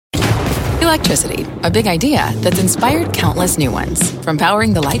Electricity, a big idea that's inspired countless new ones. From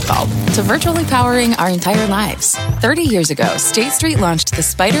powering the light bulb to virtually powering our entire lives. 30 years ago, State Street launched the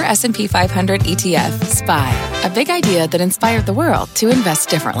Spider S&P 500 ETF, SPY. A big idea that inspired the world to invest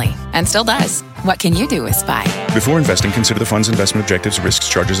differently. And still does. What can you do with SPY? Before investing, consider the fund's investment objectives, risks,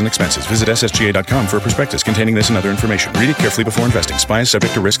 charges, and expenses. Visit ssga.com for a prospectus containing this and other information. Read it carefully before investing. SPY is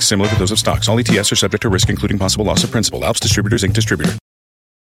subject to risks similar to those of stocks. All ETFs are subject to risk, including possible loss of principal. Alps Distributors, Inc. Distributor.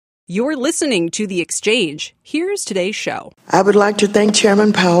 You're listening to The Exchange. Here's today's show. I would like to thank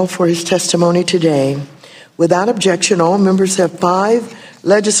Chairman Powell for his testimony today. Without objection, all members have 5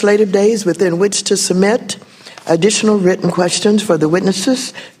 legislative days within which to submit additional written questions for the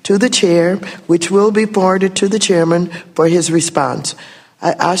witnesses to the chair, which will be forwarded to the chairman for his response.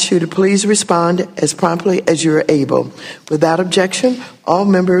 I ask you to please respond as promptly as you are able. Without objection, all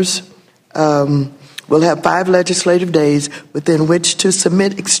members will have 5 legislative days within which to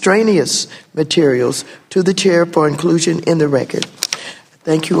submit extraneous materials to the chair for inclusion in the record.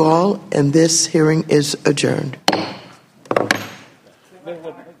 Thank you all, and this hearing is adjourned.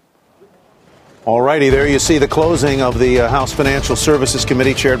 All righty, there you see the closing of the House Financial Services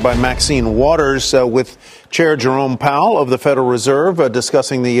Committee chaired by Maxine Waters with Chair Jerome Powell of the Federal Reserve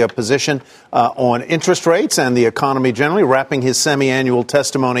discussing the position on interest rates and the economy generally, wrapping his semi-annual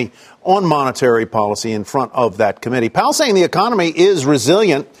testimony on monetary policy in front of that committee. Powell saying the economy is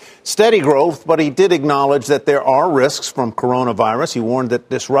resilient, steady growth, but he did acknowledge that there are risks from coronavirus. He warned that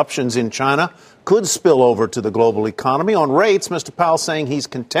disruptions in China could spill over to the global economy. On rates, Mr. Powell saying he's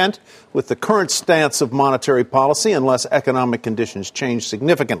content with the current stance of monetary policy unless economic conditions change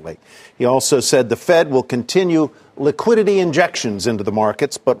significantly. He also said the Fed will continue liquidity injections into the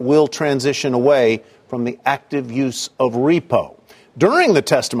markets, but will transition away from the active use of repo. During the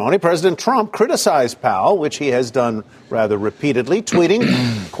testimony, President Trump criticized Powell, which he has done rather repeatedly,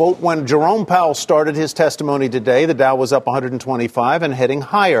 tweeting, quote, when Jerome Powell started his testimony today, the Dow was up 125 and heading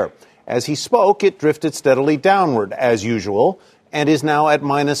higher. As he spoke, it drifted steadily downward, as usual, and is now at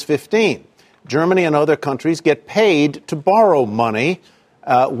minus 15. Germany and other countries get paid to borrow money.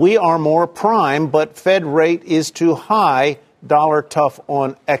 We are more prime, but Fed rate is too high, dollar tough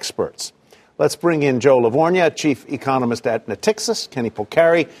on experts. Let's bring in Joe Lavorgna, chief economist at Natixis, Kenny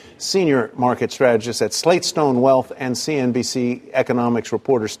Polcari, senior market strategist at Slate Stone Wealth, and CNBC economics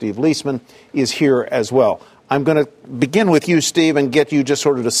reporter Steve Leisman is here as well. I'm going to begin with you, Steve, and get you just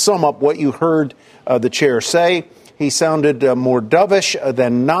sort of to sum up what you heard the chair say. He sounded more dovish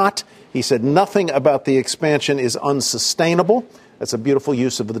than not. He said nothing about the expansion is unsustainable. That's a beautiful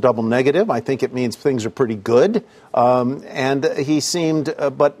use of the double negative. I think it means things are pretty good. And he seemed,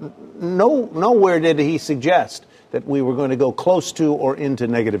 but nowhere did he suggest that we were going to go close to or into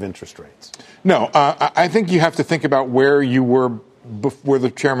negative interest rates. No, I think you have to think about where you were, where the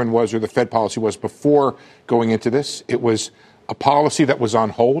chairman was or the Fed policy was before going into this. It was a policy that was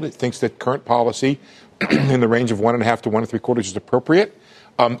on hold. It thinks that current policy in the range of 1.5 to 1.75 is appropriate.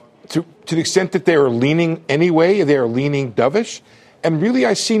 To the extent that they are leaning anyway, they are leaning dovish. And really,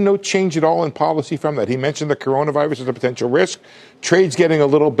 I see no change at all in policy from that. He mentioned the coronavirus as a potential risk. Trade's getting a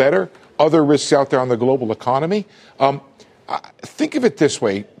little better. Other risks out there on the global economy. Think of it this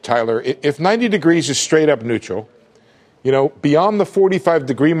way, Tyler. If 90 degrees is straight up neutral, you know, beyond the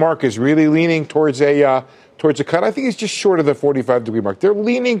 45-degree mark is really leaning towards a cut. I think it's just short of the 45-degree mark. They're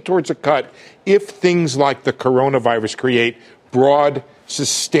leaning towards a cut if things like the coronavirus create broad,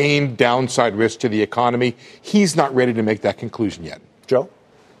 sustained downside risk to the economy. He's not ready to make that conclusion yet. Joe?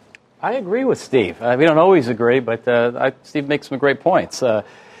 I agree with Steve. We don't always agree, but Steve makes some great points.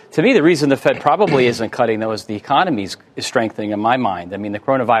 To me, the reason the Fed probably isn't cutting, though, is the economy is strengthening in my mind. I mean, the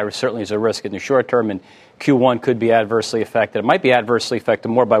coronavirus certainly is a risk in the short term, and Q1 could be adversely affected. It might be adversely affected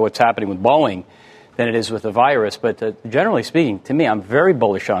more by what's happening with Boeing than it is with the virus. But generally speaking, to me, I'm very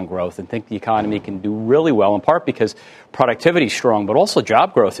bullish on growth and think the economy can do really well, in part because productivity is strong, but also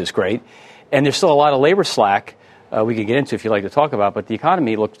job growth is great. And there's still a lot of labor slack we could get into if you'd like to talk about, but the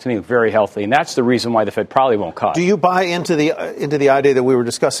economy looks to me very healthy, and that's the reason why the Fed probably won't cut. Do you buy into the idea that we were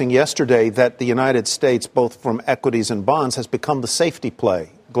discussing yesterday that the United States, both from equities and bonds, has become the safety play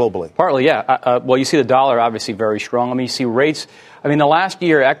globally? Partly, yeah. Well, you see the dollar obviously very strong. I mean, you see rates. I mean, the last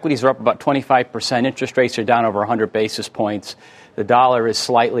year, equities are up about 25%. Interest rates are down over 100 basis points. The dollar is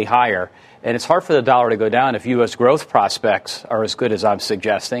slightly higher. And it's hard for the dollar to go down if U.S. growth prospects are as good as I'm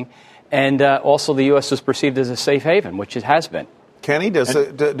suggesting. And also the U.S. is perceived as a safe haven, which it has been. Kenny, do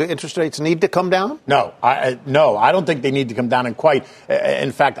interest rates need to come down? No, I don't think they need to come down. And quite,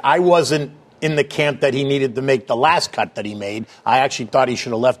 in fact, I wasn't in the camp that he needed to make the last cut that he made. I actually thought he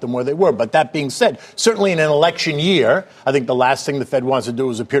should have left them where they were. But that being said, certainly in an election year, I think the last thing the Fed wants to do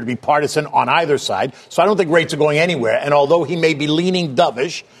is appear to be partisan on either side. So I don't think rates are going anywhere. And although he may be leaning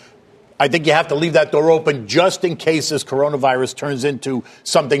dovish, I think you have to leave that door open just in case this coronavirus turns into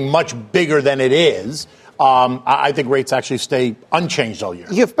something much bigger than it is. I think rates actually stay unchanged all year.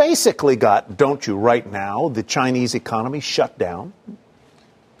 You've basically got, don't you, right now, the Chinese economy shut down?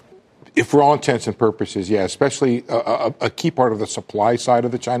 If for all intents and purposes, yeah, especially a key part of the supply side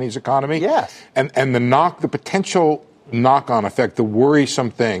of the Chinese economy. Yes. And the potential knock-on effect, the worrisome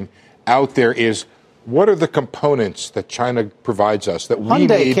thing out there is, what are the components that China provides us that we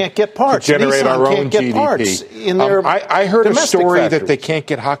need can't get parts. to generate Nissan our own can't get GDP? Parts in their I heard a story factories. that they can't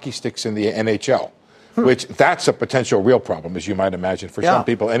get hockey sticks in the NHL, which that's a potential real problem, as you might imagine, for some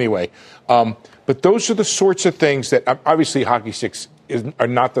people anyway. But those are the sorts of things that, obviously, hockey sticks are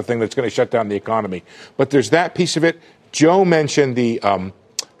not the thing that's going to shut down the economy. But there's that piece of it. Joe mentioned the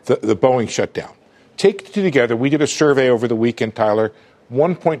Boeing shutdown. Take the two together. We did a survey over the weekend, Tyler.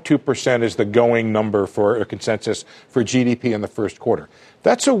 1.2% is the going number for a consensus for GDP in the first quarter.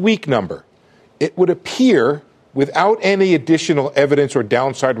 That's a weak number. It would appear, without any additional evidence or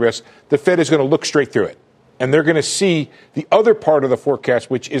downside risk, the Fed is going to look straight through it. And they're going to see the other part of the forecast,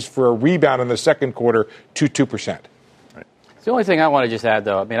 which is for a rebound in the second quarter to 2%. Right. The only thing I want to just add,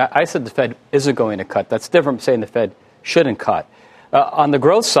 though, I mean, I said the Fed isn't going to cut. That's different from saying the Fed shouldn't cut. On the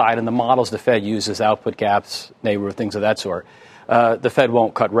growth side, and the models the Fed uses, output gaps, neighborhood, things of that sort, the Fed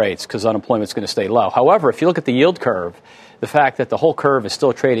won't cut rates because unemployment's going to stay low. However, if you look at the yield curve, the fact that the whole curve is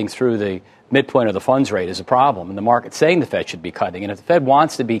still trading through the midpoint of the funds rate is a problem. And the market's saying the Fed should be cutting. And if the Fed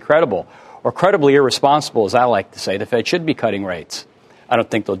wants to be credible or credibly irresponsible, as I like to say, the Fed should be cutting rates. I don't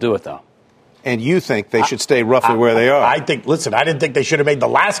think they'll do it, though. And you think they should stay roughly where they are? I didn't think they should have made the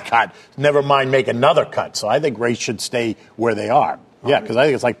last cut, never mind make another cut. So I think rates should stay where they are. Yeah, because I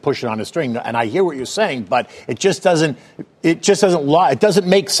think it's like pushing on a string. And I hear what you're saying, but it doesn't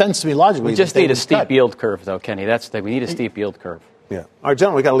make sense to me logically. We just need a steep yield curve, though, Kenny. That's the thing. We need a steep yield curve. Yeah. All right,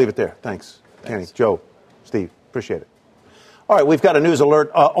 gentlemen, we got to leave it there. Thanks. Kenny, Joe, Steve, appreciate it. All right, we've got a news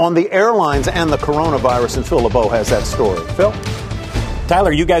alert on the airlines and the coronavirus, and Phil LeBeau has that story. Phil?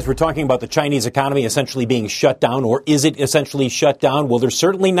 Tyler, you guys were talking about the Chinese economy essentially being shut down, or is it essentially shut down? Well, there's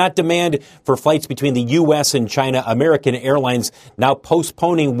certainly not demand for flights between the U.S. and China. American Airlines now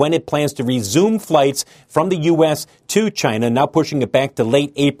postponing when it plans to resume flights from the U.S. to China, now pushing it back to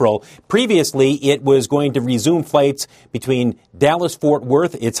late April. Previously, it was going to resume flights between Dallas-Fort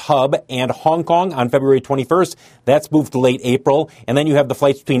Worth, its hub, and Hong Kong on February 21st. That's moved to late April. And then you have the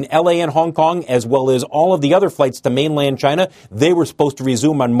flights between L.A. and Hong Kong, as well as all of the other flights to mainland China. They were supposed to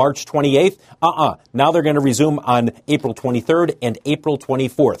resume on March 28th. Now they're going to resume on April 23rd and April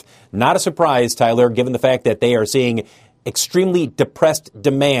 24th. Not a surprise, Tyler, given the fact that they are seeing extremely depressed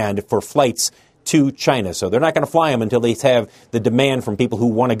demand for flights to China. So they're not going to fly them until they have the demand from people who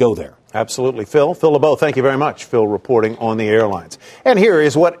want to go there. Absolutely. Phil LeBeau, thank you very much. Phil reporting on the airlines. And here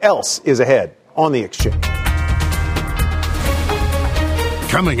is what else is ahead on the exchange.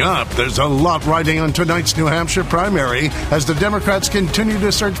 Coming up, there's a lot riding on tonight's New Hampshire primary as the Democrats continue to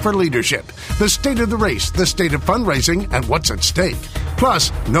search for leadership. The state of the race, the state of fundraising, and what's at stake.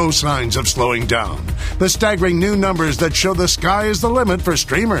 Plus, no signs of slowing down. The staggering new numbers that show the sky is the limit for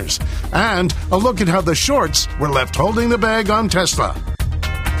streamers. And a look at how the shorts were left holding the bag on Tesla.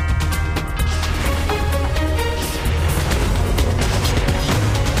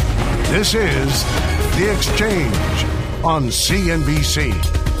 This is The Exchange on CNBC.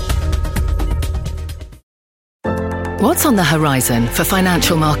 What's on the horizon for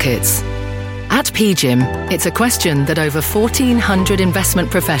financial markets? At PGIM, it's a question that over 1,400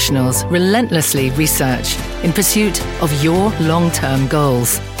 investment professionals relentlessly research in pursuit of your long-term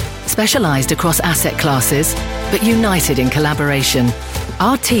goals. Specialized across asset classes, but united in collaboration,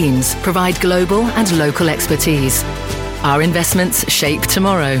 our teams provide global and local expertise. Our investments shape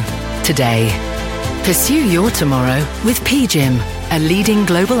tomorrow, today. Pursue your tomorrow with PGIM, a leading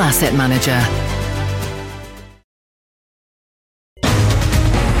global asset manager.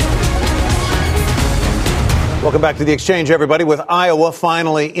 Welcome back to the exchange, everybody. With Iowa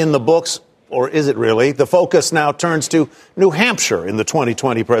finally in the books, or is it really? The focus now turns to New Hampshire in the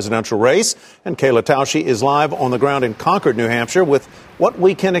 2020 presidential race. And Kayla Tausche is live on the ground in Concord, New Hampshire, with what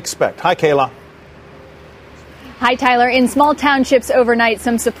we can expect. Hi, Kayla. Hi, Tyler. In small townships overnight,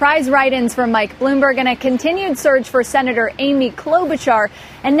 some surprise write-ins from Mike Bloomberg and a continued surge for Senator Amy Klobuchar.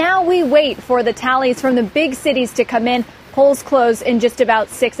 And now we wait for the tallies from the big cities to come in. Polls close in just about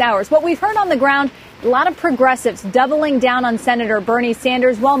 6 hours. What we've heard on the ground A lot of progressives doubling down on Senator Bernie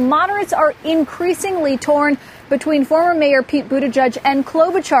Sanders, while moderates are increasingly torn between former Mayor Pete Buttigieg and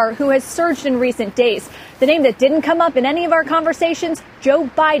Klobuchar, who has surged in recent days. The name that didn't come up in any of our conversations, Joe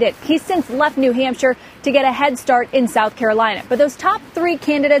Biden. He's since left New Hampshire to get a head start in South Carolina. But those top three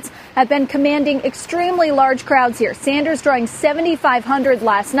candidates have been commanding extremely large crowds here. Sanders drawing 7,500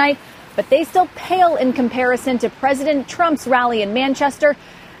 last night, but they still pale in comparison to President Trump's rally in Manchester.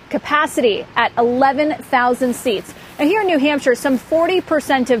 Capacity at 11,000 seats. Now, here in New Hampshire, some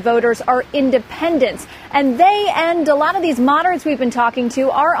 40% of voters are independents, and they and a lot of these moderates we've been talking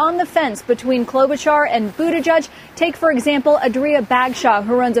to are on the fence between Klobuchar and Buttigieg. Take, for example, Adria Bagshaw,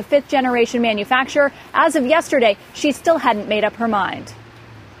 who runs a fifth-generation manufacturer. As of yesterday, she still hadn't made up her mind.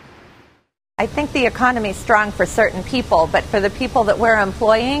 I think the economy is strong for certain people, but for the people that we're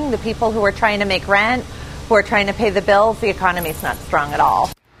employing, the people who are trying to make rent, who are trying to pay the bills, the economy is not strong at all.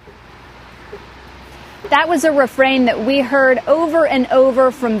 That was a refrain that we heard over and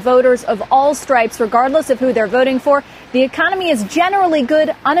over from voters of all stripes, regardless of who they're voting for. The economy is generally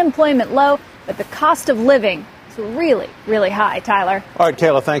good, unemployment low, but the cost of living is really, really high. Tyler. All right,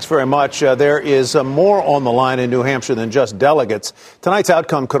 Kayla, thanks very much. There is more on the line in New Hampshire than just delegates. Tonight's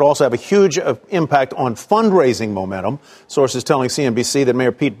outcome could also have a huge impact on fundraising momentum. Sources telling CNBC that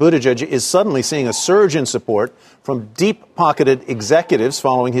Mayor Pete Buttigieg is suddenly seeing a surge in support from deep-pocketed executives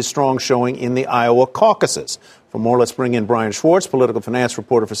following his strong showing in the Iowa caucuses. For more, let's bring in Brian Schwartz, political finance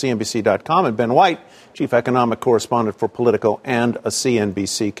reporter for CNBC.com, and Ben White, chief economic correspondent for Politico and a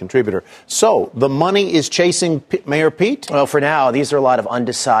CNBC contributor. So the money is chasing Mayor Pete? Well, for now, these are a lot of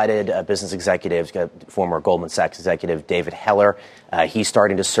undecided business executives. Former Goldman Sachs executive David Heller. He's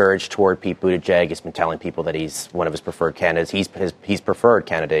starting to surge toward Pete Buttigieg. He's been telling people that he's one of his preferred candidates. He's preferred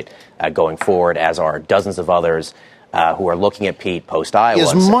candidate going forward, as are dozens of others who are looking at Pete post-Iowa.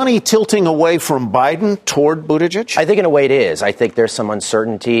 Is money tilting away from Biden toward Buttigieg? I think in a way it is. I think there's some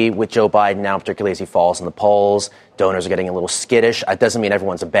uncertainty with Joe Biden now, particularly as he falls in the polls. Donors are getting a little skittish. That doesn't mean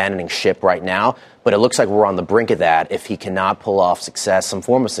everyone's abandoning ship right now, but it looks like we're on the brink of that if he cannot pull off success, some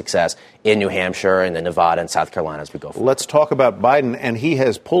form of success in New Hampshire and then Nevada and South Carolina as we go forward. Let's talk about Biden, and he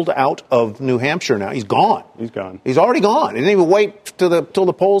has pulled out of New Hampshire now. He's gone. He's gone. He's already gone. He didn't even wait till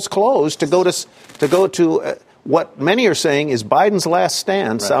the polls closed to go to what many are saying is Biden's last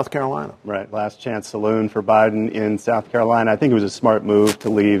stand, right. South Carolina. Right. Last chance saloon for Biden in South Carolina. I think it was a smart move to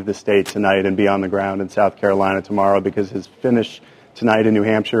leave the state tonight and be on the ground in South Carolina tomorrow because his finish tonight in New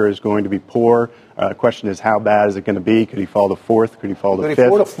Hampshire is going to be poor. Question is, how bad is it going to be? Could he fall to fourth? Could he fall to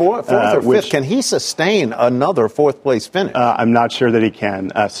fifth? Fourth or fifth? Can he sustain another fourth-place finish? I'm not sure that he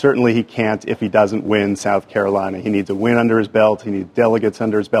can. Certainly he can't if he doesn't win South Carolina. He needs a win under his belt. He needs delegates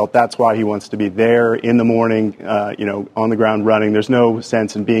under his belt. That's why he wants to be there in the morning, on the ground running. There's no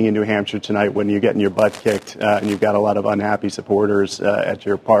sense in being in New Hampshire tonight when you're getting your butt kicked and you've got a lot of unhappy supporters at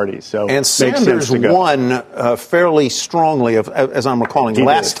your party. So and Sanders won fairly strongly, as I'm recalling,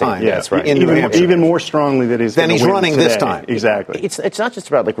 last time. Yeah, that's right. In New Hampshire. Even more strongly than he's running today. This time. Exactly. It's not just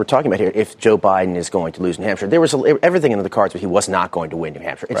about, like we're talking about here, if Joe Biden is going to lose New Hampshire. There was everything in the cards, but he was not going to win New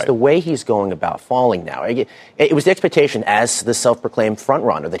Hampshire. It's right. The way he's going about falling now. It was the expectation as the self-proclaimed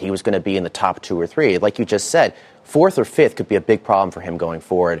frontrunner that he was going to be in the top 2 or 3. Like you just said, fourth or fifth could be a big problem for him going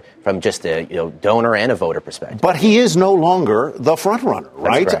forward from just a donor and a voter perspective. But he is no longer the front runner,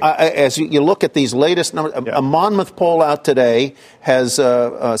 right? As you look at these latest numbers, a Monmouth poll out today has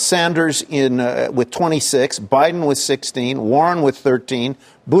Sanders with 26, Biden with 16, Warren with 13,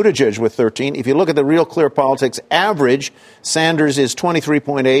 Buttigieg with 13. If you look at the Real Clear Politics average, Sanders is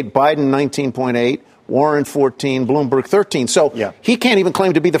 23.8, Biden 19.8. Warren 14, Bloomberg 13. So he can't even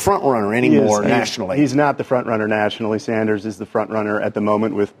claim to be the front runner anymore nationally. He's not the front runner nationally. Sanders is the front runner at the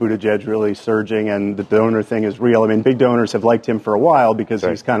moment with Buttigieg really surging, and the donor thing is real. I mean, big donors have liked him for a while because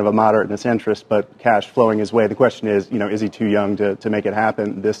he's kind of a moderate and a centrist, but cash flowing his way. The question is, is he too young to make it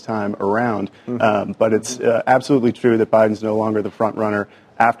happen this time around? Mm-hmm. But it's absolutely true that Biden's no longer the front runner.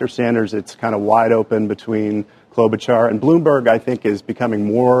 After Sanders, it's kind of wide open between Klobuchar. And Bloomberg, I think, is becoming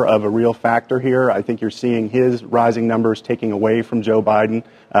more of a real factor here. I think you're seeing his rising numbers taking away from Joe Biden.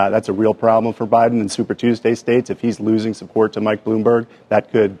 That's a real problem for Biden in Super Tuesday states. If he's losing support to Mike Bloomberg, that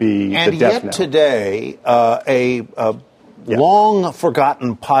could be the death knell. And yet today, a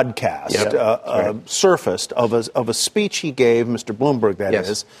long-forgotten podcast surfaced of a speech he gave, Mr. Bloomberg, that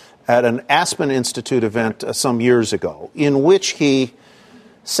is, at an Aspen Institute event some years ago, in which he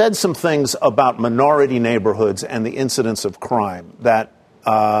said some things about minority neighborhoods and the incidence of crime that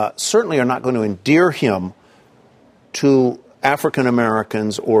certainly are not going to endear him to African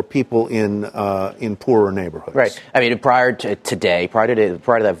Americans or people in poorer neighborhoods. Right. I mean, prior to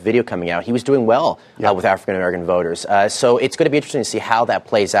that video coming out, he was doing well with African American voters. So it's going to be interesting to see how that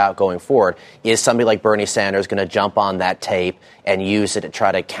plays out going forward. Is somebody like Bernie Sanders going to jump on that tape and use it to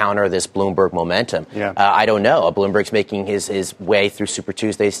try to counter this Bloomberg momentum? Yeah. I don't know. Bloomberg's making his way through Super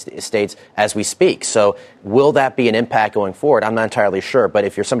Tuesday states as we speak. So will that be an impact going forward? I'm not entirely sure. But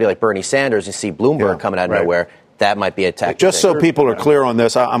if you're somebody like Bernie Sanders, you see Bloomberg coming out of nowhere, that might be a tactic. Just so people are clear on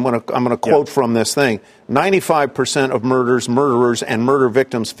this, I'm going to quote from this thing. 95% of murderers, and murder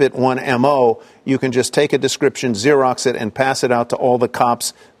victims fit one MO. You can just take a description, Xerox it, and pass it out to all the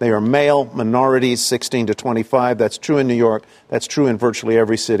cops. They are male, minorities, 16 to 25. That's true in New York. That's true in virtually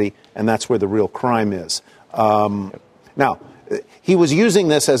every city, and that's where the real crime is. Now, he was using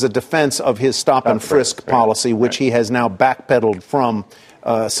this as a defense of his stop and frisk policy, which he has now backpedaled from.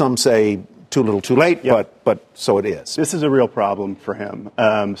 Some say too little, too late, but so it is. This is a real problem for him.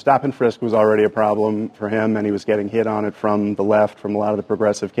 Stop and frisk was already a problem for him, and he was getting hit on it from the left, from a lot of the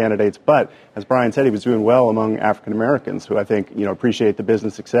progressive candidates. But as Brian said, he was doing well among African Americans, who I think appreciate the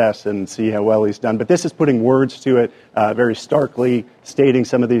business success and see how well he's done. But this is putting words to it, very starkly stating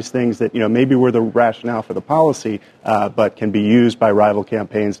some of these things that maybe were the rationale for the policy, but can be used by rival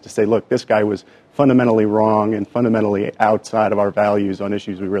campaigns to say, look, this guy was fundamentally wrong and fundamentally outside of our values on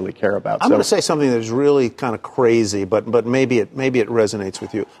issues we really care about. I'm going to say something that's really kind of crazy, but maybe it resonates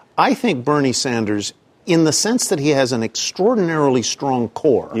with you. I think Bernie Sanders, in the sense that he has an extraordinarily strong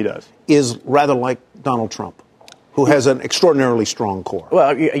core, he does, is rather like Donald Trump, who has an extraordinarily strong core.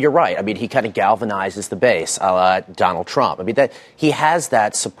 Well, you're right. I mean, he kind of galvanizes the base, Donald Trump. I mean, that he has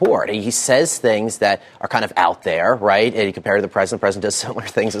that support. He says things that are kind of out there, right? And compared to the president does similar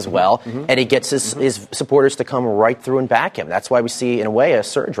things as well. And he gets his supporters to come right through and back him. That's why we see, in a way, a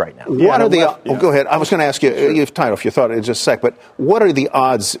surge right now. What are the? Go ahead. I was going to ask you. You've tied off your thought in just a sec. But what are the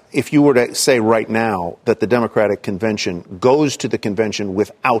odds, if you were to say right now, that the Democratic convention goes to the convention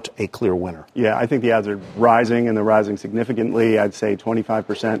without a clear winner? Yeah, I think the odds are rising, and they're rising significantly. I'd say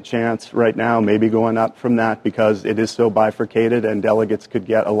 25% chance right now, maybe going up from that, because it is so bifurcated and delegates could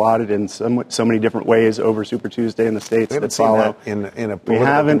get allotted in so many different ways over Super Tuesday in the states that follow. We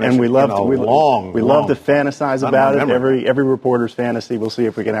haven't, and we love to fantasize about it. Every reporter's fantasy. We'll see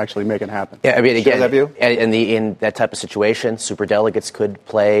if we can actually make it happen. Yeah, I mean, again, in that type of situation, superdelegates could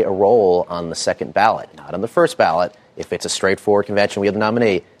play a role on the second ballot, not on the first ballot. If it's a straightforward convention, we have the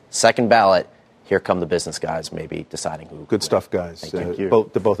nominee. Second ballot, here come the business guys, maybe deciding who. Good stuff, guys. Thank you.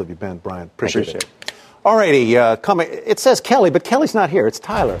 To both of you, Ben, Brian. Appreciate it. All righty, it says Kelly, but Kelly's not here. It's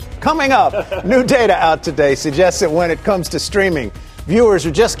Tyler. Coming up, new data out today suggests that when it comes to streaming, viewers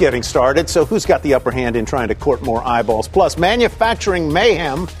are just getting started, so who's got the upper hand in trying to court more eyeballs? Plus, manufacturing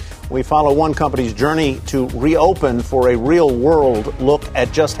mayhem. We follow one company's journey to reopen for a real-world look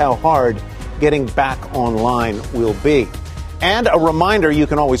at just how hard getting back online will be. And a reminder, you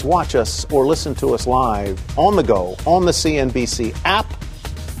can always watch us or listen to us live on the go on the CNBC app.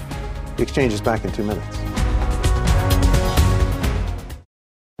 The Exchange is back in 2 minutes.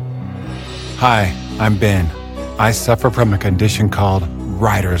 Hi, I'm Ben. I suffer from a condition called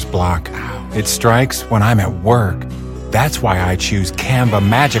writer's block. It strikes when I'm at work. That's why I choose Canva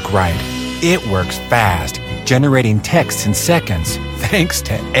Magic Write. It works fast, generating text in seconds, thanks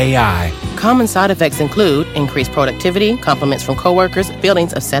to AI. Common side effects include increased productivity, compliments from coworkers,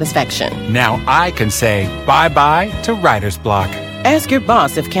 feelings of satisfaction. Now I can say bye-bye to writer's block. Ask your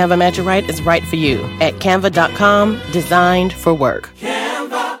boss if Canva Magic Write is right for you at canva.com, designed for work.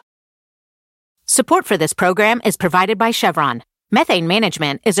 Canva. Support for this program is provided by Chevron. Methane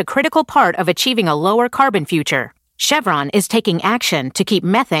management is a critical part of achieving a lower carbon future. Chevron is taking action to keep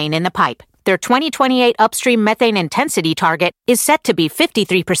methane in the pipe. Their 2028 upstream methane intensity target is set to be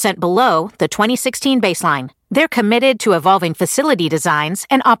 53% below the 2016 baseline. They're committed to evolving facility designs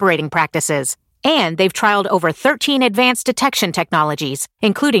and operating practices. And they've trialed over 13 advanced detection technologies,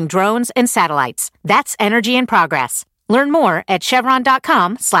 including drones and satellites. That's energy in progress. Learn more at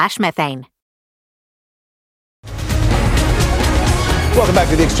chevron.com/methane. Welcome back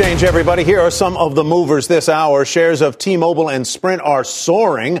to The Exchange, everybody. Here are some of the movers this hour. Shares of T-Mobile and Sprint are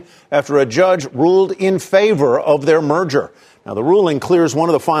soaring after a judge ruled in favor of their merger. Now, the ruling clears one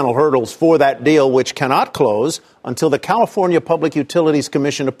of the final hurdles for that deal, which cannot close until the California Public Utilities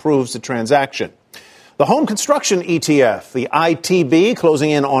Commission approves the transaction. The home construction ETF, the ITB,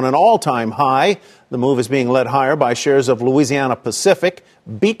 closing in on an all-time high. The move is being led higher by shares of Louisiana Pacific,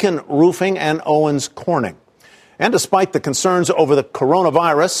 Beacon Roofing, and Owens Corning. And despite the concerns over the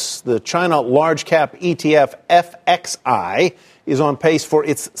coronavirus, the China large-cap ETF FXI is on pace for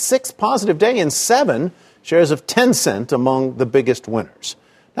its 6th positive day in 7, Shares of Tencent among the biggest winners.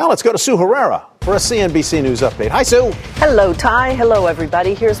 Now let's go to Sue Herrera for a CNBC News update. Hi, Sue. Hello, Ty. Hello,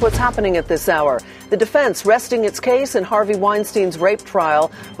 everybody. Here's what's happening at this hour. The defense resting its case in Harvey Weinstein's rape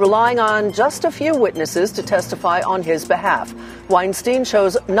trial, relying on just a few witnesses to testify on his behalf. Weinstein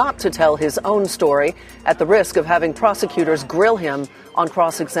chose not to tell his own story at the risk of having prosecutors grill him on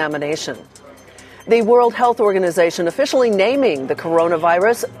cross-examination. The World Health Organization officially naming the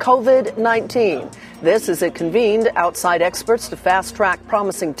coronavirus COVID-19. This as it convened outside experts to fast-track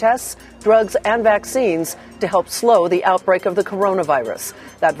promising tests, drugs, and vaccines to help slow the outbreak of the coronavirus.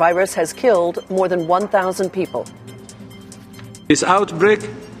 That virus has killed more than 1,000 people. This outbreak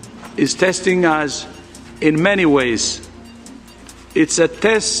is testing us in many ways. It's a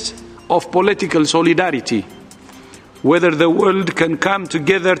test of political solidarity, whether the world can come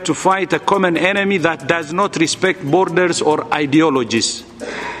together to fight a common enemy that does not respect borders or ideologies.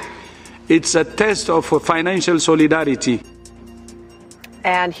 It's a test of financial solidarity.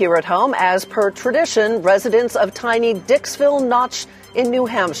 And here at home, as per tradition, residents of tiny Dixville Notch in New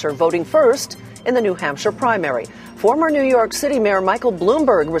Hampshire voting first in the New Hampshire primary. Former New York City Mayor Michael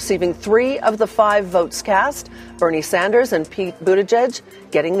Bloomberg receiving 3 of the 5 votes cast. Bernie Sanders and Pete Buttigieg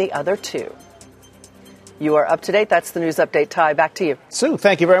getting the other 2. You are up to date. That's the news update. Ty, back to you. Sue,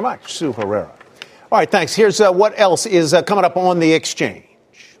 thank you very much. Sue Herrera. All right, thanks. Here's what else is coming up on the exchange.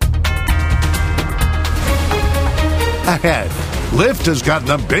 Ahead, Lyft has gotten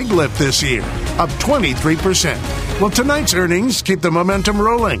a big lift this year, up 23%. Well, tonight's earnings keep the momentum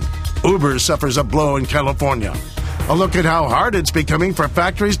rolling. Uber suffers a blow in California. A look at how hard it's becoming for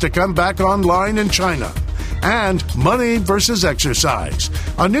factories to come back online in China. And money versus exercise.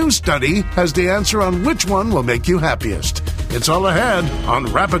 A new study has the answer on which one will make you happiest. It's all ahead on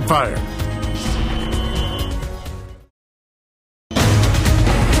Rapid Fire.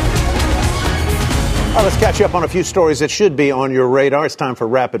 Let's catch you up on a few stories that should be on your radar. It's time for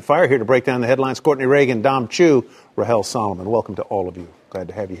Rapid Fire. Here to break down the headlines, Courtney Reagan, Dom Chu, Rahel Solomon. Welcome to all of you. Glad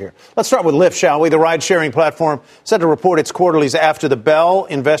to have you here. Let's start with Lyft, shall we? The ride-sharing platform set to report its quarterlies after the bell.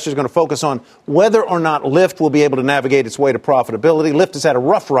 Investors are going to focus on whether or not Lyft will be able to navigate its way to profitability. Lyft has had a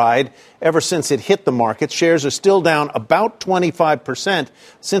rough ride ever since it hit the market. Shares are still down about 25%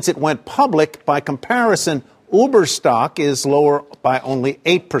 since it went public. By comparison, Uber stock is lower by only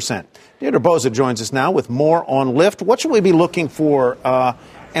 8%. Deirdre Boza joins us now with more on Lyft. What should we be looking for,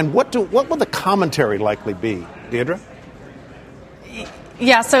 and what will the commentary likely be, Deirdre?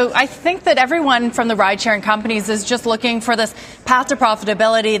 Yeah, so I think that everyone from the ride-sharing companies is just looking for this path to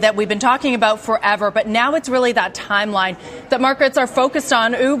profitability that we've been talking about forever. But now it's really that timeline that markets are focused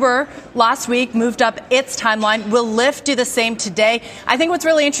on. Uber last week moved up its timeline. Will Lyft do the same today? I think what's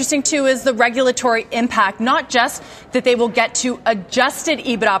really interesting, too, is the regulatory impact, not just that they will get to adjusted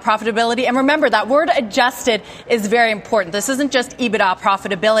EBITDA profitability. And remember, that word adjusted is very important. This isn't just EBITDA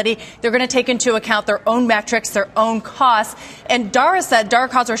profitability. They're going to take into account their own metrics, their own costs. And Dara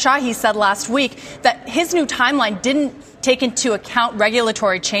Khosrowshahi said last week that his new timeline didn't take into account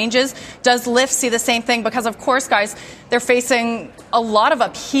regulatory changes. Does Lyft see the same thing? Because, of course, guys, they're facing a lot of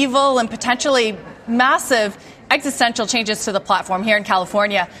upheaval and potentially massive existential changes to the platform here in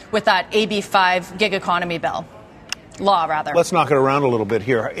California with that AB5 gig economy bill. Law, rather. Let's knock it around a little bit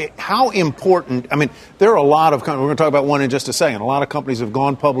here. How important, I mean, there are a lot of, we're going to talk about one in just a second. A lot of companies have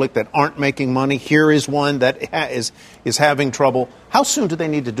gone public that aren't making money. Here is one that is having trouble. How soon do they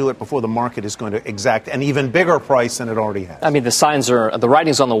need to do it before the market is going to exact an even bigger price than it already has? I mean, the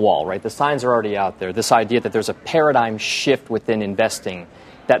writing's on the wall, right? The signs are already out there. This idea that there's a paradigm shift within investing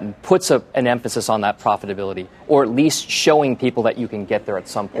that puts an emphasis on that profitability, or at least showing people that you can get there at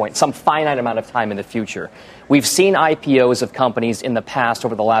some point, some finite amount of time in the future. We've seen IPOs of companies in the past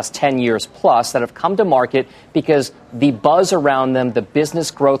over the last 10 years plus that have come to market because the buzz around them, the business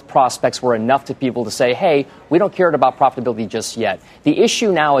growth prospects were enough to people to say, hey, we don't care about profitability just yet. The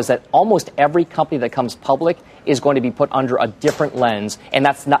issue now is that almost every company that comes public is going to be put under a different lens, and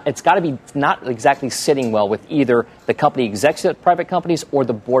it's got to be not exactly sitting well with either the company execs at private companies or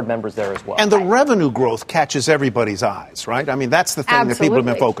the board members there as well. And the revenue growth catches everybody's eyes, right? I mean, that's the thing that people have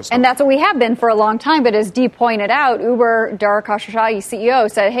been focused on. And that's what we have been for a long time. But as Dee pointed out, Uber, Dara Khosrowshahi, CEO,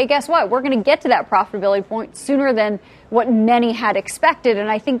 said, hey, guess what? We're going to get to that profitability point sooner than what many had expected.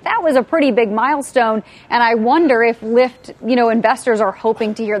 And I think that was a pretty big milestone. And I wonder if Lyft, investors are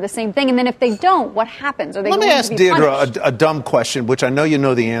hoping to hear the same thing. And then if they don't, what happens? Are they going to be punished? Let me ask Deirdre a dumb question, which I know you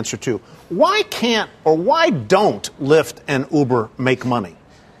know the answer to. Why can't or why don't Lyft and Uber make money?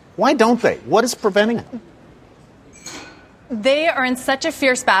 Why don't they? What is preventing them? They are in such a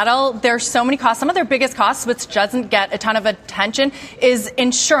fierce battle. There's so many costs. Some of their biggest costs, which doesn't get a ton of attention, is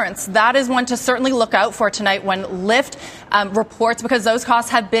insurance. That is one to certainly look out for tonight when Lyft reports, because those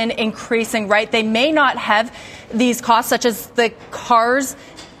costs have been increasing, right? They may not have these costs, such as the cars,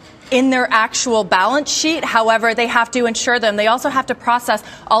 in their actual balance sheet. However, they have to insure them. They also have to process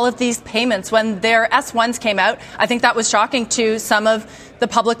all of these payments. When their S1s came out, I think that was shocking to some of the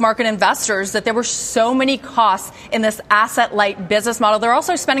public market investors that there were so many costs in this asset-light business model. They're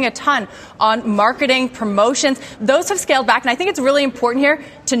also spending a ton on marketing, promotions. Those have scaled back. And I think it's really important here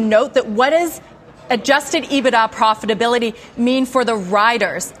to note that what is adjusted EBITDA profitability mean for the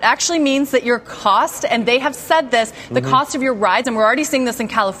riders? It actually means that your cost, and they have said this, the cost of your rides, and we're already seeing this in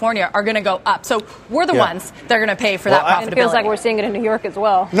California, are going to go up. So we're the ones that are going to pay for that profitability. It feels like we're seeing it in New York as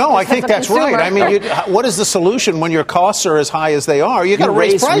well. No, I think that's right. I mean, what is the solution when your costs are as high as they are? You got to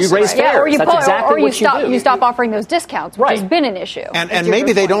raise prices. You raise fares. Or you, that's exactly what you stop offering those discounts, which has been an issue. And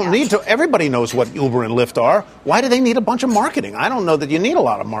maybe they don't need to. Everybody knows what Uber and Lyft are. Why do they need a bunch of marketing? I don't know that you need a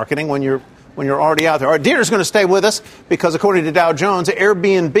lot of marketing when you're already out there. All right, Deirdre's going to stay with us because, according to Dow Jones,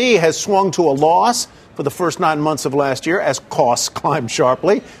 Airbnb has swung to a loss for the first 9 months of last year as costs climbed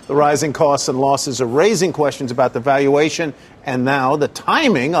sharply. The rising costs and losses are raising questions about the valuation and now the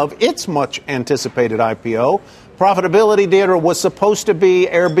timing of its much-anticipated IPO. Profitability, Deirdre, was supposed to be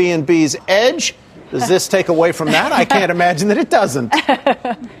Airbnb's edge. Does this take away from that? I can't imagine that it doesn't.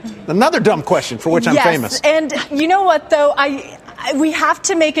 Another dumb question for which I'm famous. And you know what, though? We have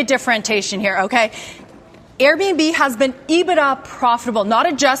to make a differentiation here, okay? Airbnb has been EBITDA profitable,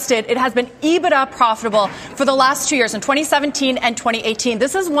 not adjusted. It has been EBITDA profitable for the last 2 years, in 2017 and 2018.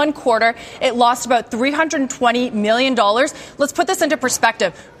 This is one quarter. It lost about $320 million. Let's put this into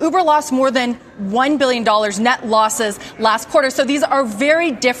perspective. Uber lost more than $1 billion net losses last quarter. So these are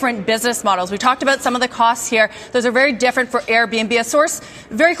very different business models. We talked about some of the costs here. Those are very different for Airbnb. A source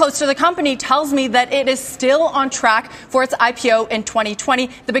very close to the company tells me that it is still on track for its IPO in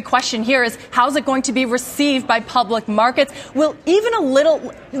 2020. The big question here is, how is it going to be received by public markets? Will even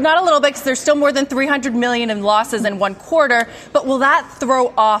not a little bit, because there's still more than $300 million in losses in one quarter, but will that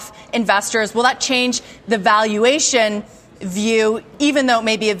throw off investors? Will that change the valuation view, even though it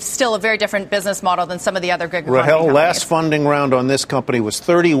may be still a very different business model than some of the other gig economy Rahel, companies? last funding round on this company was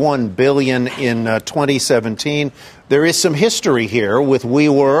 $31 billion in 2017. There is some history here with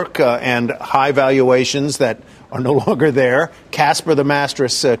WeWork and high valuations that are no longer there. Casper, the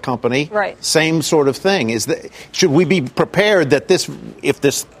mattress company, right. Same sort of thing. Should we be prepared that if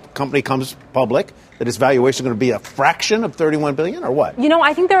this company comes public, that its valuation is going to be a fraction of $31 billion, or what? You know,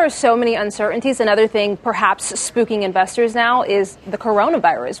 I think there are so many uncertainties. Another thing perhaps spooking investors now is the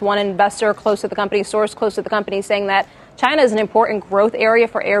coronavirus. One investor close to the company, source close to the company, saying that China is an important growth area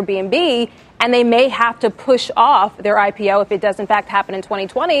for Airbnb, and they may have to push off their IPO if it does in fact happen in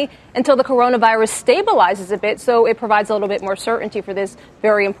 2020 until the coronavirus stabilizes a bit, so it provides a little bit more certainty for this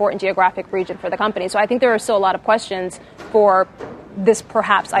very important geographic region for the company. So I think there are still a lot of questions for this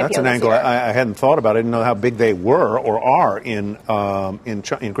perhaps IPO. That's an angle I hadn't thought about. I didn't know how big they were or are in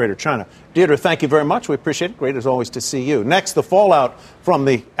Greater China. Deirdre, thank you very much. We appreciate it. Great as always to see you. Next, the fallout from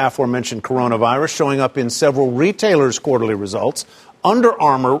the aforementioned coronavirus showing up in several retailers' quarterly results. Under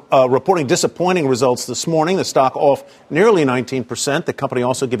Armour reporting disappointing results this morning. The stock off nearly 19%. The company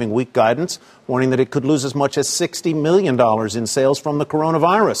also giving weak guidance, warning that it could lose as much as $60 million in sales from the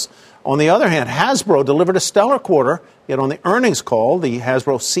coronavirus. On the other hand, Hasbro delivered a stellar quarter, yet on the earnings call, the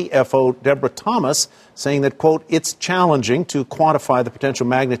Hasbro CFO, Deborah Thomas, saying that, quote, it's challenging to quantify the potential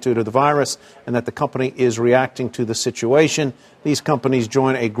magnitude of the virus and that the company is reacting to the situation. These companies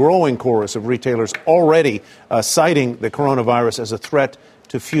join a growing chorus of retailers already citing the coronavirus as a threat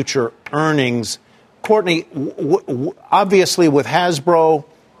to future earnings. Courtney, obviously with Hasbro,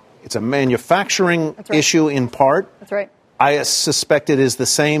 it's a manufacturing issue in part. That's right. I suspect it is the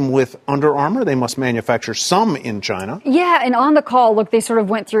same with Under Armour. They must manufacture some in China. Yeah, and on the call, look, they sort of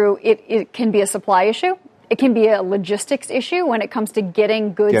went through it can be a supply issue. It can be a logistics issue when it comes to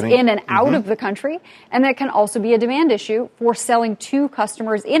getting goods in and out of the country. And that can also be a demand issue for selling to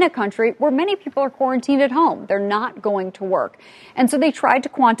customers in a country where many people are quarantined at home. They're not going to work. And so they tried to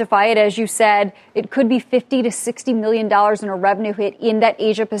quantify it. As you said, it could be $50 to $60 million in a revenue hit in that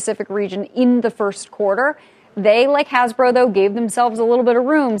Asia Pacific region in the first quarter. They, like Hasbro, though, gave themselves a little bit of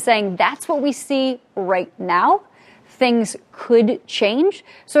room, saying that's what we see right now. things could change.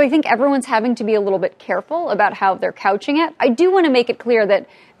 So I think everyone's having to be a little bit careful about how they're couching it. I do want to make it clear that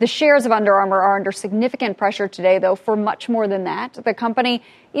the shares of Under Armour are under significant pressure today, though, for much more than that. The company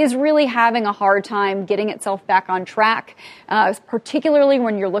is really having a hard time getting itself back on track, particularly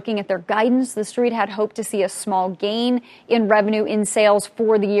when you're looking at their guidance. The street had hoped to see a small gain in revenue in sales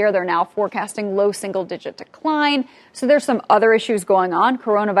for the year. They're now forecasting low single-digit decline. So there's some other issues going on.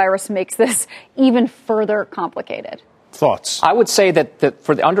 Coronavirus makes this even further complicated. Thoughts? I would say that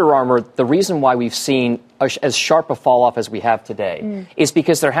for the Under Armour, the reason why we've seen as sharp a fall off as we have today is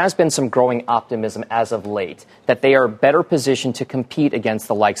because there has been some growing optimism as of late that they are better positioned to compete against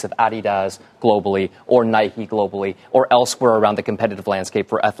the likes of Adidas globally or Nike globally or elsewhere around the competitive landscape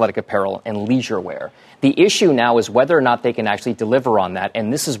for athletic apparel and leisure wear. The issue now is whether or not they can actually deliver on that.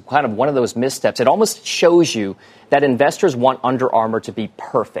 And this is kind of one of those missteps. It almost shows you that investors want Under Armour to be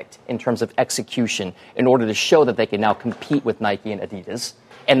perfect in terms of execution in order to show that they can now compete with Nike and Adidas.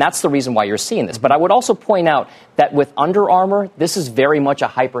 And that's the reason why you're seeing this. But I would also point out that with Under Armour, this is very much a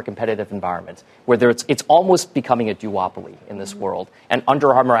hyper-competitive environment where it's almost becoming a duopoly in this world. And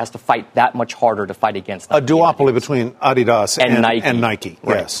Under Armour has to fight that much harder to fight against a duopoly between Adidas and Nike. And Nike,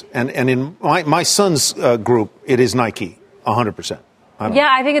 right. Yes. And in my son's group, it is Nike, 100%. Yeah,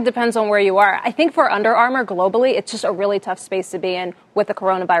 I think it depends on where you are. I think for Under Armour globally, it's just a really tough space to be in with the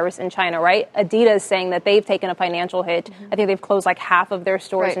coronavirus in China, right? Adidas saying that they've taken a financial hit. I think they've closed like half of their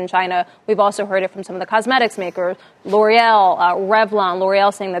stores in China. We've also heard it from some of the cosmetics makers, L'Oreal, Revlon,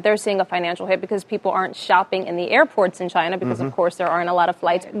 L'Oreal saying that they're seeing a financial hit because people aren't shopping in the airports in China because, of course, there aren't a lot of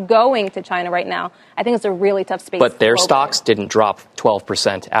flights going to China right now. I think it's a really tough space. But their globally. Stocks didn't drop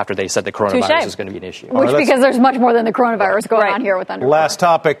 12% after they said the coronavirus was going to be an issue. Which, because there's much more than the coronavirus going on here with Under Armour. Last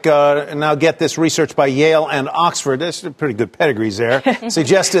topic. Now get this research by Yale and Oxford. There's pretty good pedigrees there.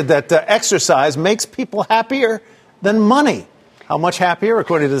 Suggested that exercise makes people happier than money. How much happier?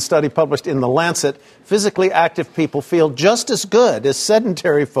 According to the study published in The Lancet, physically active people feel just as good as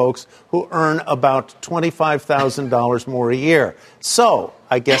sedentary folks who earn about $25,000 more a year. So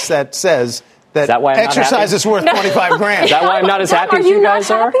I guess that says that exercise is worth 25 grand. Is that why I'm not as happy as you guys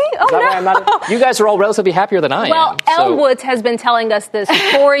are? You guys are all relatively happier than I am. Well, Elle Woods has been telling us this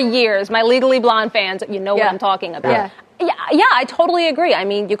for years. My Legally Blonde fans, you know what I'm talking about. Yeah, I totally agree. I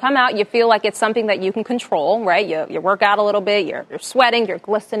mean, you come out, you feel like it's something that you can control, right? You work out a little bit, you're sweating, you're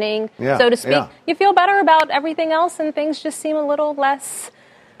glistening, so to speak. Yeah. You feel better about everything else, and things just seem a little less.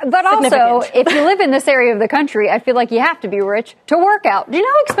 But also, if you live in this area of the country, I feel like you have to be rich to work out. Do you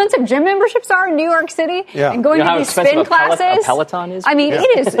know how expensive gym memberships are in New York City? Yeah. And going to these spin classes? A Peloton is? I mean,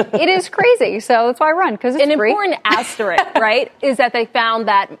 it is crazy. So that's why I run, because it's free. An free. important asterisk, right, is that they found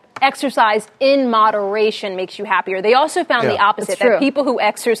that exercise in moderation makes you happier. They also found the opposite, that people who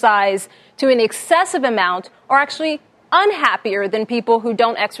exercise to an excessive amount are actually unhappier than people who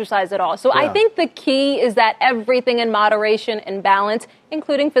don't exercise at all. So I think the key is that everything in moderation and balance,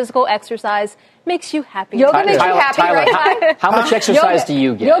 including physical exercise, makes you happy. Yoga makes you happy, right? How much exercise do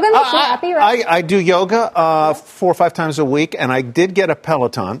you get? Yoga makes you happy, right? I do yoga 4 or 5 times a week, and I did get a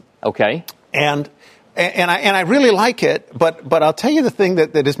Peloton. Okay. And I really like it, but I'll tell you the thing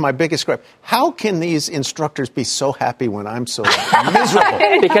that is my biggest gripe. How can these instructors be so happy when I'm so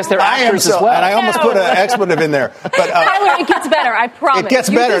miserable? Because they're actors as well. And I almost put an expletive in there. But Tyler, it gets better, I promise. It gets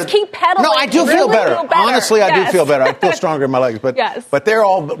better. You just keep pedaling. No, I do feel better. Honestly, I do feel better. I feel stronger in my legs. But but they're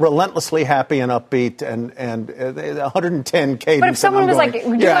all relentlessly happy and upbeat and 110 cadence. But if someone was like, do you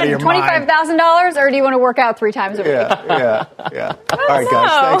want $25,000 or do you want to work out 3 times a week? Yeah. All right,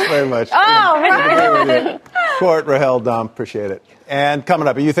 guys. Thanks very much. Oh, right. Court, Rahel, Dom, appreciate it. And coming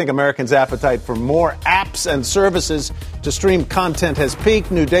up, you think Americans' appetite for more apps and services to stream content has peaked?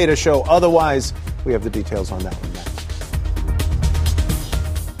 New data show otherwise. We have the details on that one next.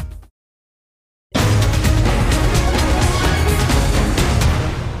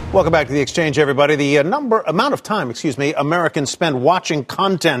 Welcome back to The Exchange, everybody. The amount of time, Americans spend watching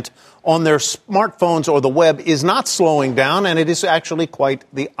content on their smartphones or the web is not slowing down, and it is actually quite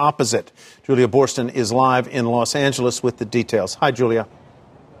the opposite. Julia Borston is live in Los Angeles with the details. Hi, Julia.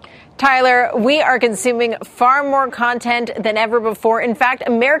 Tyler, we are consuming far more content than ever before. In fact,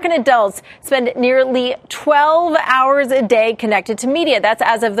 American adults spend nearly 12 hours a day connected to media. That's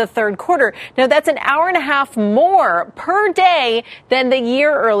as of the third quarter. Now, that's an hour and a half more per day than the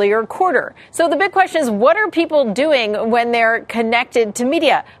year earlier quarter. So the big question is, what are people doing when they're connected to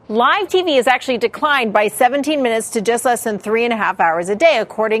media? Live TV has actually declined by 17 minutes to just less than 3.5 hours a day,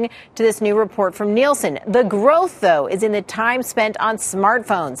 according to this new report from Nielsen. The growth, though, is in the time spent on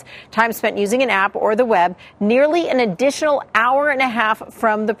smartphones. time spent using an app or the web, nearly an additional hour and a half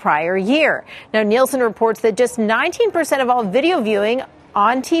from the prior year. Now, Nielsen reports that just 19% of all video viewing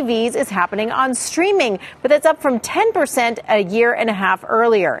on TVs is happening on streaming, but that's up from 10% a year and a half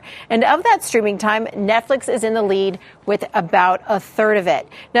earlier. And of that streaming time, Netflix is in the lead with about a third of it.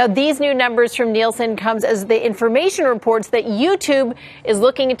 Now, these new numbers from Nielsen comes as the information reports that YouTube is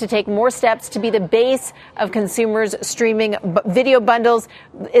looking to take more steps to be the base of consumers' streaming video bundles,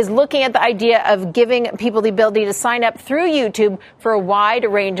 is looking at the idea of giving people the ability to sign up through YouTube for a wide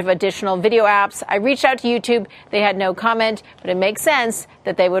range of additional video apps. I reached out to YouTube. They had no comment, but it makes sense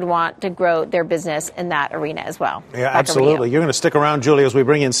that they would want to grow their business in that arena as well. Yeah, absolutely. You're going to stick around, Julia, as we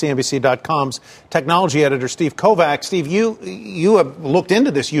bring in CNBC.com's technology editor, Steve Kovacs. Steve, you have looked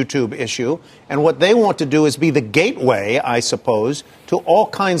into this YouTube issue, and what they want to do is be the gateway, I suppose, to all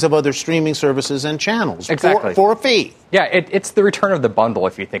kinds of other streaming services and channels for a fee. Yeah, it's the return of the bundle,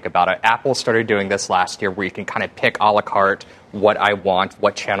 if you think about it. Apple started doing this last year where you can kind of pick a la carte what I want,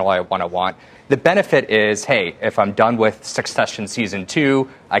 what channel I want. The benefit is, hey, if I'm done with Succession Season 2,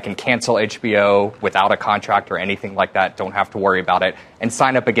 I can cancel HBO without a contract or anything like that, don't have to worry about it, and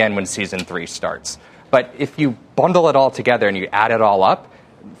sign up again when Season 3 starts. But if you bundle it all together and you add it all up,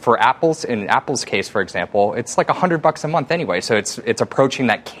 in Apple's case, for example, it's like $100 a month anyway. So it's approaching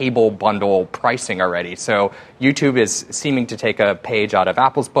that cable bundle pricing already. So YouTube is seeming to take a page out of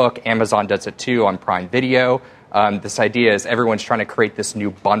Apple's book. Amazon does it too on Prime Video. This idea is everyone's trying to create this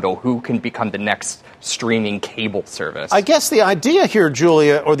new bundle. Who can become the next streaming cable service? I guess the idea here,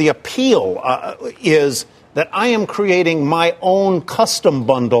 Julia, or the appeal is that I am creating my own custom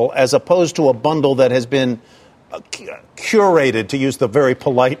bundle as opposed to a bundle that has been curated, to use the very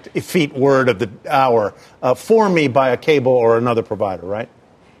polite, effete word of the hour, for me by a cable or another provider, right?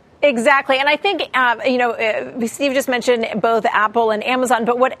 Exactly. And I think, Steve just mentioned both Apple and Amazon,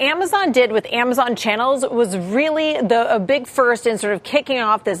 but what Amazon did with Amazon channels was really a big first in sort of kicking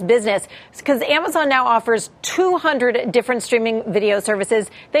off this business, because Amazon now offers 200 different streaming video services.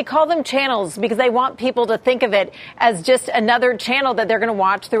 They call them channels because they want people to think of it as just another channel that they're going to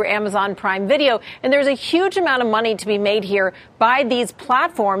watch through Amazon Prime Video. And there's a huge amount of money to be made here by these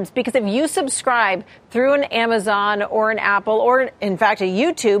platforms, because if you subscribe through an Amazon or an Apple or, in fact, a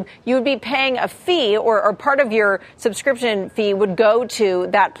YouTube, you would be paying a fee, or part of your subscription fee would go to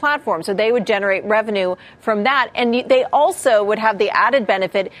that platform. So they would generate revenue from that. And they also would have the added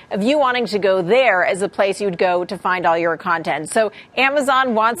benefit of you wanting to go there as a place you'd go to find all your content. So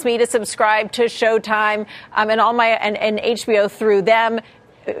Amazon wants me to subscribe to Showtime and all and HBO through them.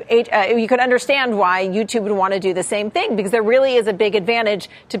 You could understand why YouTube would want to do the same thing, because there really is a big advantage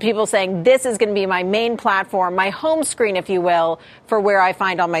to people saying this is going to be my main platform, my home screen, if you will, for where I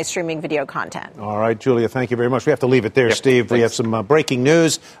find all my streaming video content. All right, Julia, thank you very much. We have to leave it there, Steve. Thanks. We have some breaking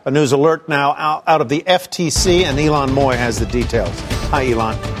news, a news alert now out of the FTC, and Elon Moy has the details. Hi,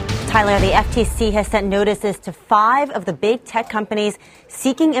 Elon. Tyler, the FTC has sent notices to 5 of the big tech companies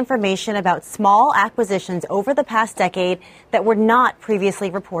seeking information about small acquisitions over the past decade that were not previously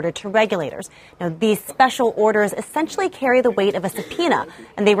reported to regulators. Now, these special orders essentially carry the weight of a subpoena,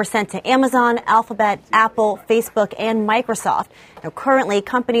 and they were sent to Amazon, Alphabet, Apple, Facebook, and Microsoft. Now, currently,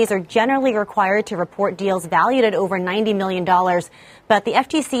 companies are generally required to report deals valued at over $90 million, but the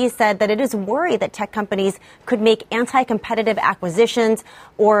FTC said that it is worried that tech companies could make anti-competitive acquisitions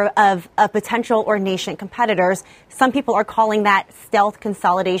or of potential or nascent competitors. Some people are calling that stealth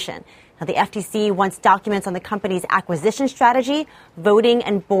consolidation. Now, the FTC wants documents on the company's acquisition strategy, voting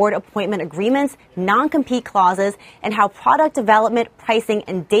and board appointment agreements, non-compete clauses, and how product development, pricing,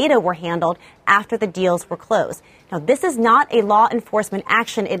 and data were handled after the deals were closed. Now, this is not a law enforcement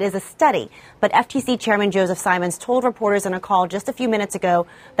action. It is a study. But FTC Chairman Joseph Simons told reporters on a call just a few minutes ago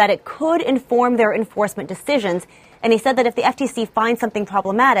that it could inform their enforcement decisions. And he said that if the FTC finds something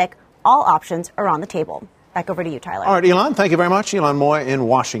problematic, all options are on the table. Back over to you, Tyler. All right, Elon, thank you very much. Elon Moy in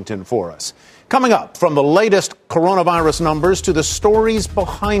Washington for us. Coming up, from the latest coronavirus numbers to the stories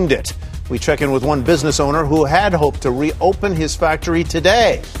behind it, we check in with one business owner who had hoped to reopen his factory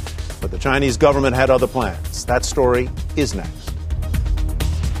today, but the Chinese government had other plans. That story is next.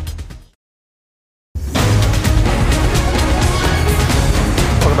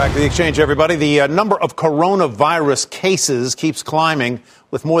 Welcome back to The Exchange, everybody. The number of coronavirus cases keeps climbing,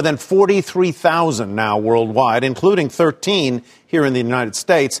 with more than 43,000 now worldwide, including 13 here in the United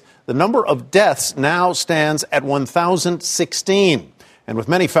States. The number of deaths now stands at 1,016. And with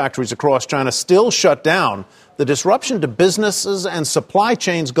many factories across China still shut down, the disruption to businesses and supply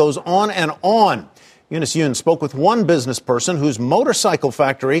chains goes on and on. Eunice Yoon spoke with one business person whose motorcycle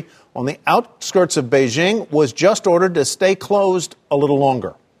factory on the outskirts of Beijing was just ordered to stay closed a little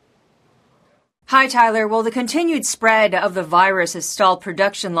longer. Hi, Tyler. Well, the continued spread of the virus has stalled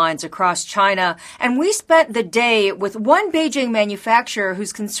production lines across China, and we spent the day with one Beijing manufacturer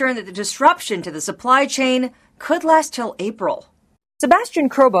who's concerned that the disruption to the supply chain could last till April. Sebastian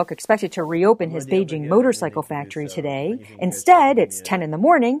Krobuk expected to reopen his Beijing motorcycle factory today. Instead, it's 10 in the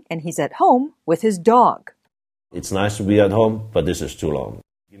morning, and he's at home with his dog. It's nice to be at home, but this is too long.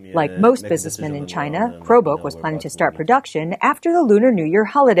 Like most businessmen in China, Krobuk was planning to start production after the Lunar New Year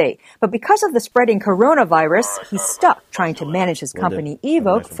holiday. But because of the spreading coronavirus, he's stuck trying to manage his company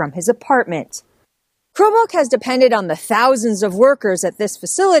Evoke from his apartment. Krobuk has depended on the thousands of workers at this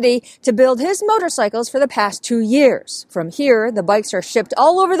facility to build his motorcycles for the past 2 years. From here, the bikes are shipped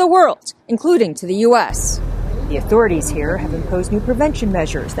all over the world, including to the U.S. The authorities here have imposed new prevention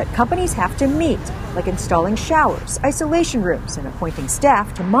measures that companies have to meet, like installing showers, isolation rooms, and appointing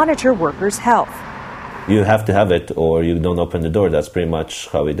staff to monitor workers' health. You have to have it or you don't open the door. That's pretty much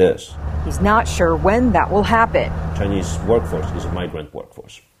how it is. He's not sure when that will happen. Chinese workforce is a migrant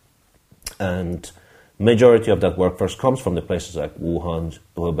workforce. And majority of that workforce comes from the places like Wuhan,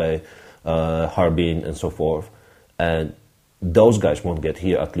 Hubei, Harbin, and so forth. And those guys won't get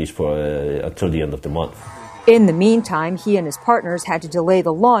here at least for until the end of the month. In the meantime, he and his partners had to delay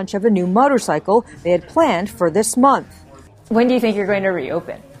the launch of a new motorcycle they had planned for this month. When do you think you're going to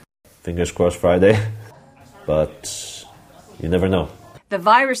reopen? Fingers crossed Friday, but you never know. The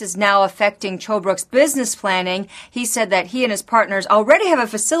virus is now affecting Chobruk's business planning. He said that he and his partners already have a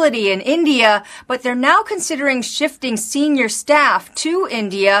facility in India, but they're now considering shifting senior staff to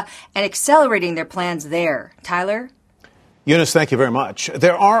India and accelerating their plans there. Tyler? Eunice, thank you very much.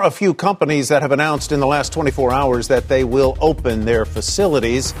 There are a few companies that have announced in the last 24 hours that they will open their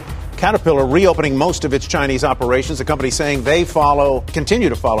facilities. Caterpillar reopening most of its Chinese operations, a company saying they continue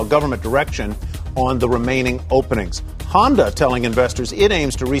to follow government direction on the remaining openings. Honda telling investors it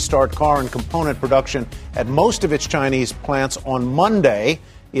aims to restart car and component production at most of its Chinese plants on Monday.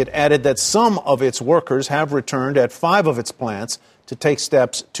 It added that some of its workers have returned at 5 of its plants to take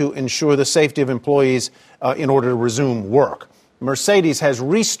steps to ensure the safety of employees in order to resume work. Mercedes has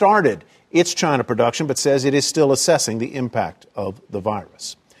restarted its China production, but says it is still assessing the impact of the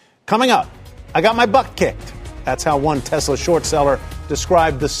virus. Coming up, I got my butt kicked. That's how one Tesla short seller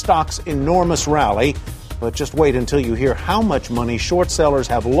described the stock's enormous rally. But just wait until you hear how much money short sellers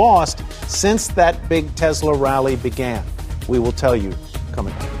have lost since that big Tesla rally began. We will tell you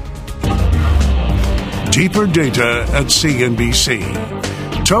coming up. Deeper data at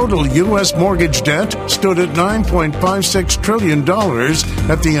CNBC. Total U.S. mortgage debt stood at $9.56 trillion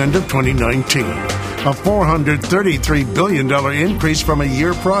at the end of 2019, a $433 billion increase from a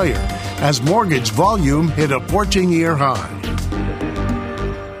year prior, as mortgage volume hit a 14-year high.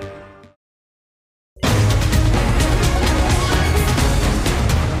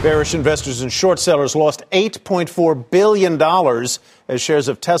 Bearish investors and short sellers lost $8.4 billion as shares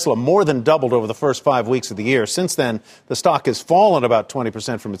of Tesla more than doubled over the first 5 weeks of the year. Since then, the stock has fallen about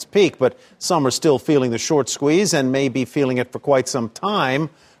 20% from its peak, but some are still feeling the short squeeze and may be feeling it for quite some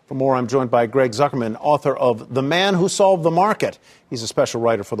time. For more, I'm joined by Greg Zuckerman, author of The Man Who Solved the Market. He's a special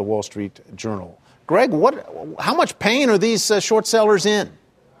writer for the Wall Street Journal. Greg, how much pain are these short sellers in?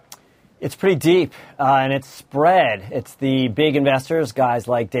 It's pretty deep, and it's spread. It's the big investors, guys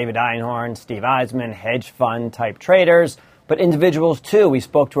like David Einhorn, Steve Eisman, hedge fund type traders, but individuals too. We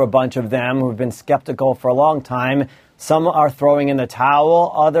spoke to a bunch of them who've been skeptical for a long time. Some are throwing in the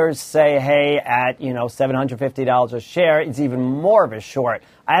towel. Others say, hey, at $750 a share, it's even more of a short.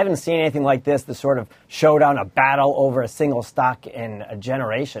 I haven't seen anything like this sort of showdown, a battle over a single stock in a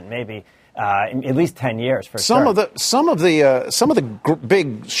generation, maybe. At least 10 years for some sure. Some of the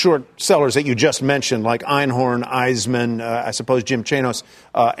big short sellers that you just mentioned, like Einhorn, Eisman, I suppose Jim Chanos,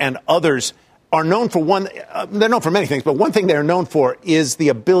 and others, are known for one. They're known for many things, but one thing they're known for is the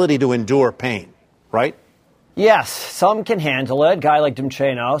ability to endure pain, right? Yes, some can handle it. A guy like Jim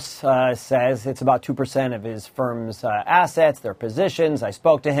Chanos says it's about 2% of his firm's assets, their positions. I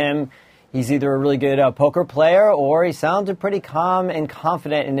spoke to him. He's either a really good poker player or he sounded pretty calm and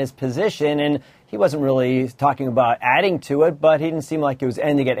confident in his position. And he wasn't really talking about adding to it, but he didn't seem like it was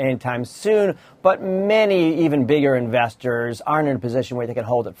ending it anytime soon. But many even bigger investors aren't in a position where they can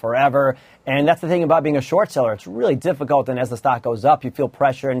hold it forever. And that's the thing about being a short seller. It's really difficult. And as the stock goes up, you feel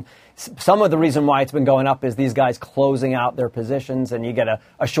pressure. And some of the reason why it's been going up is these guys closing out their positions and you get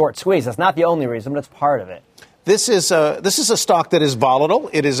a short squeeze. That's not the only reason, but it's part of it. This is a stock that is volatile.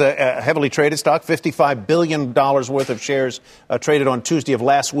 It is a heavily traded stock, $55 billion worth of shares traded on Tuesday of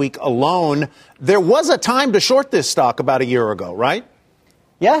last week alone. There was a time to short this stock about a year ago, right?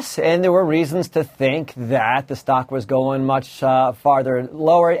 Yes, and there were reasons to think that the stock was going much farther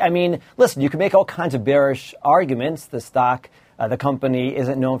lower. I mean, listen, you can make all kinds of bearish arguments. The stock, the company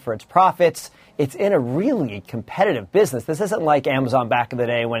isn't known for its profits. It's in a really competitive business. This isn't like Amazon back in the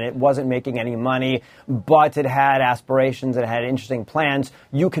day when it wasn't making any money, but it had aspirations and it had interesting plans.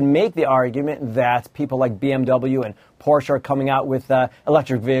 You can make the argument that people like BMW and Porsche are coming out with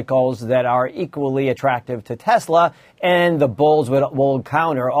electric vehicles that are equally attractive to Tesla, and the bulls will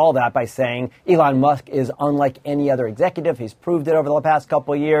counter all that by saying Elon Musk is unlike any other executive. He's proved it over the past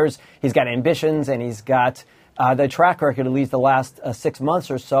couple of years. He's got ambitions, and he's got the track record, at least the last 6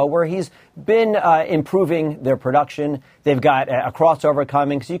 months or so, where he's been improving their production. They've got a crossover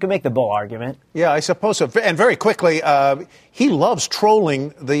coming, so you can make the bull argument. Yeah, I suppose so. And very quickly, he loves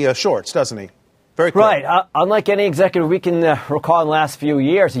trolling the shorts, doesn't he? Very quick. Right. Unlike any executive we can recall in the last few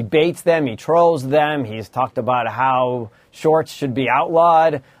years, he baits them, he trolls them. He's talked about how shorts should be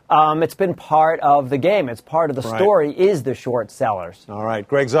outlawed. It's been part of the game. It's part of the story is the short sellers. All right.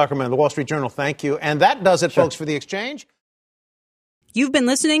 Greg Zuckerman, The Wall Street Journal, thank you. And that does it, folks, for The Exchange. You've been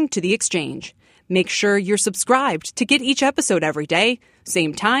listening to The Exchange. Make sure you're subscribed to get each episode every day.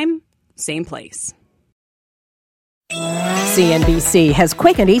 Same time, same place. CNBC has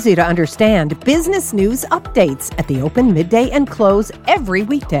quick and easy to understand business news updates at the open, midday, and close every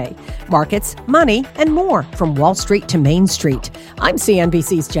weekday. Markets, money, and more from Wall Street to Main Street. I'm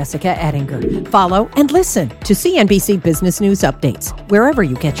CNBC's Jessica Ettinger. Follow and listen to CNBC Business News Updates wherever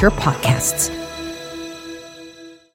you get your podcasts.